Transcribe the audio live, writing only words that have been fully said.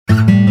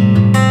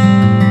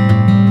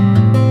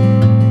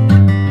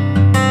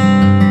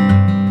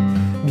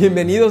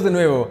Bienvenidos de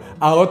nuevo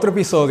a otro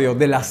episodio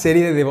de la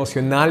serie de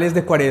devocionales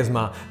de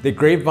Cuaresma de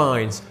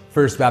Grapevines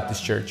First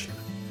Baptist Church.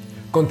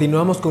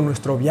 Continuamos con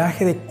nuestro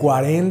viaje de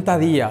 40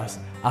 días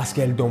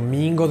hacia el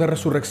Domingo de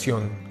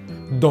Resurrección,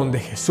 donde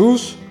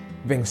Jesús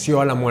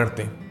venció a la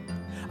muerte.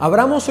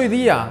 Abramos hoy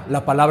día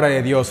la palabra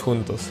de Dios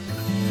juntos.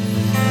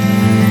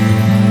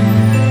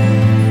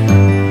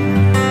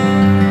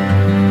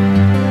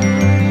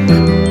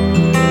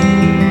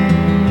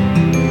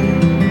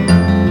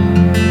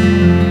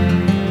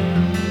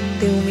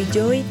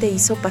 Te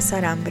hizo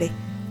pasar hambre,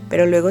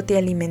 pero luego te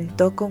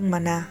alimentó con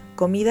maná,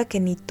 comida que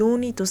ni tú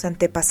ni tus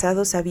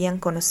antepasados habían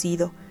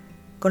conocido,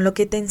 con lo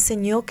que te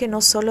enseñó que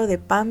no solo de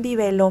pan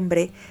vive el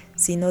hombre,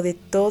 sino de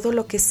todo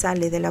lo que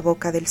sale de la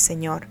boca del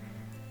Señor.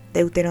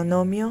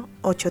 Deuteronomio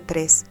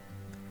 8:3.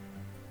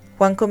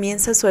 Juan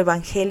comienza su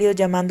evangelio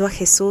llamando a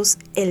Jesús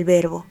el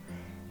Verbo.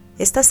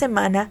 Esta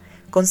semana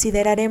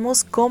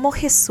consideraremos cómo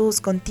Jesús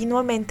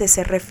continuamente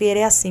se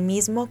refiere a sí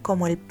mismo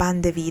como el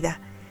pan de vida.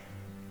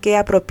 Qué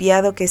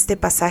apropiado que este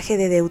pasaje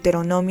de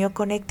Deuteronomio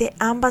conecte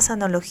ambas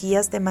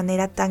analogías de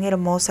manera tan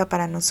hermosa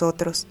para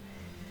nosotros.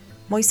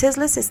 Moisés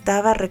les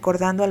estaba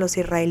recordando a los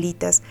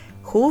israelitas,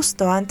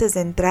 justo antes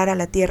de entrar a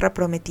la tierra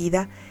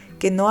prometida,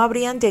 que no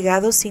habrían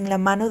llegado sin la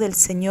mano del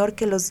Señor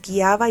que los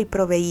guiaba y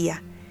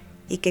proveía,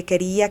 y que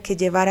quería que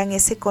llevaran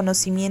ese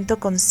conocimiento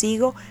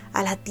consigo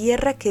a la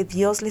tierra que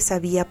Dios les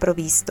había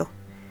provisto.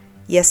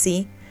 Y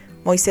así,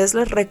 Moisés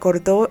les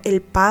recordó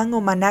el pan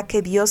o maná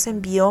que Dios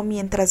envió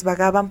mientras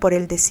vagaban por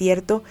el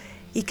desierto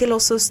y que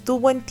los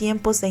sostuvo en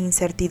tiempos de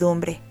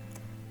incertidumbre.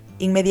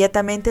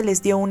 Inmediatamente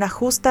les dio una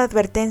justa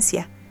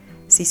advertencia: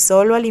 si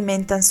solo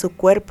alimentan su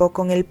cuerpo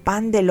con el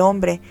pan del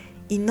hombre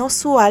y no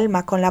su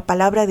alma con la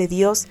palabra de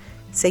Dios,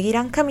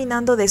 seguirán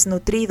caminando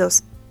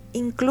desnutridos,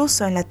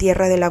 incluso en la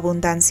tierra de la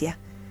abundancia.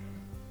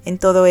 En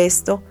todo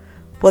esto,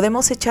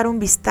 podemos echar un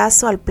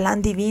vistazo al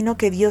plan divino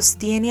que Dios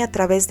tiene a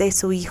través de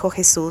su Hijo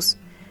Jesús.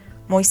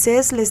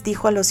 Moisés les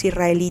dijo a los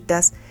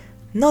israelitas: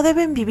 no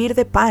deben vivir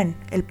de pan,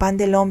 el pan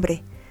del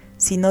hombre,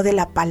 sino de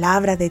la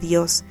palabra de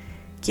Dios.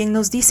 Quien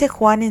nos dice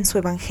Juan en su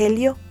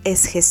evangelio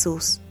es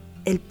Jesús,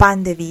 el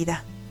pan de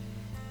vida.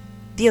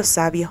 Dios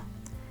sabio,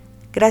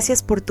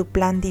 gracias por tu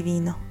plan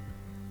divino,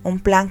 un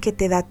plan que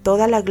te da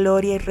toda la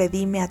gloria y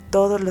redime a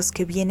todos los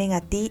que vienen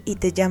a ti y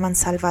te llaman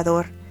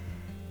Salvador.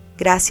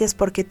 Gracias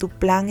porque tu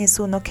plan es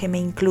uno que me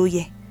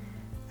incluye.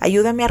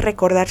 Ayúdame a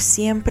recordar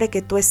siempre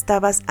que tú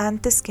estabas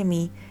antes que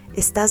mí,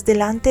 estás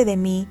delante de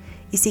mí,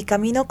 y si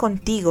camino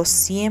contigo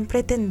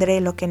siempre tendré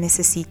lo que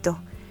necesito.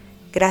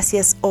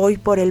 Gracias hoy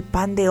por el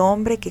pan de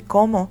hombre que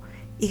como,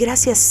 y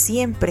gracias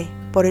siempre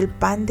por el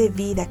pan de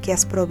vida que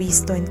has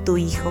provisto en tu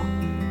Hijo.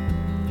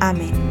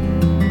 Amén.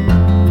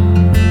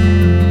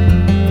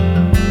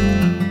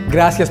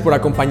 Gracias por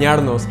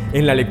acompañarnos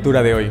en la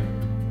lectura de hoy.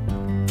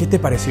 ¿Qué te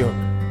pareció?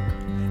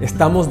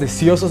 Estamos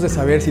deseosos de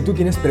saber si tú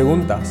tienes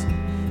preguntas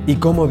y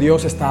cómo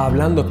Dios está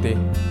hablándote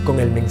con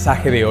el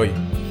mensaje de hoy.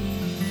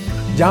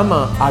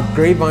 Llama a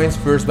Grapevines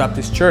First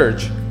Baptist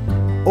Church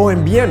o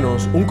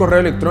envíanos un correo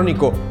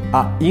electrónico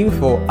a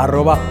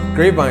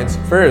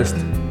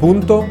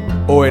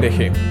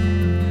info@grapevinesfirst.org.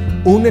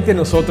 Únete a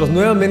nosotros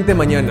nuevamente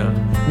mañana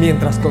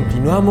mientras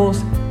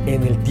continuamos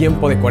en el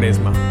tiempo de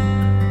Cuaresma.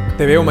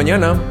 Te veo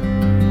mañana.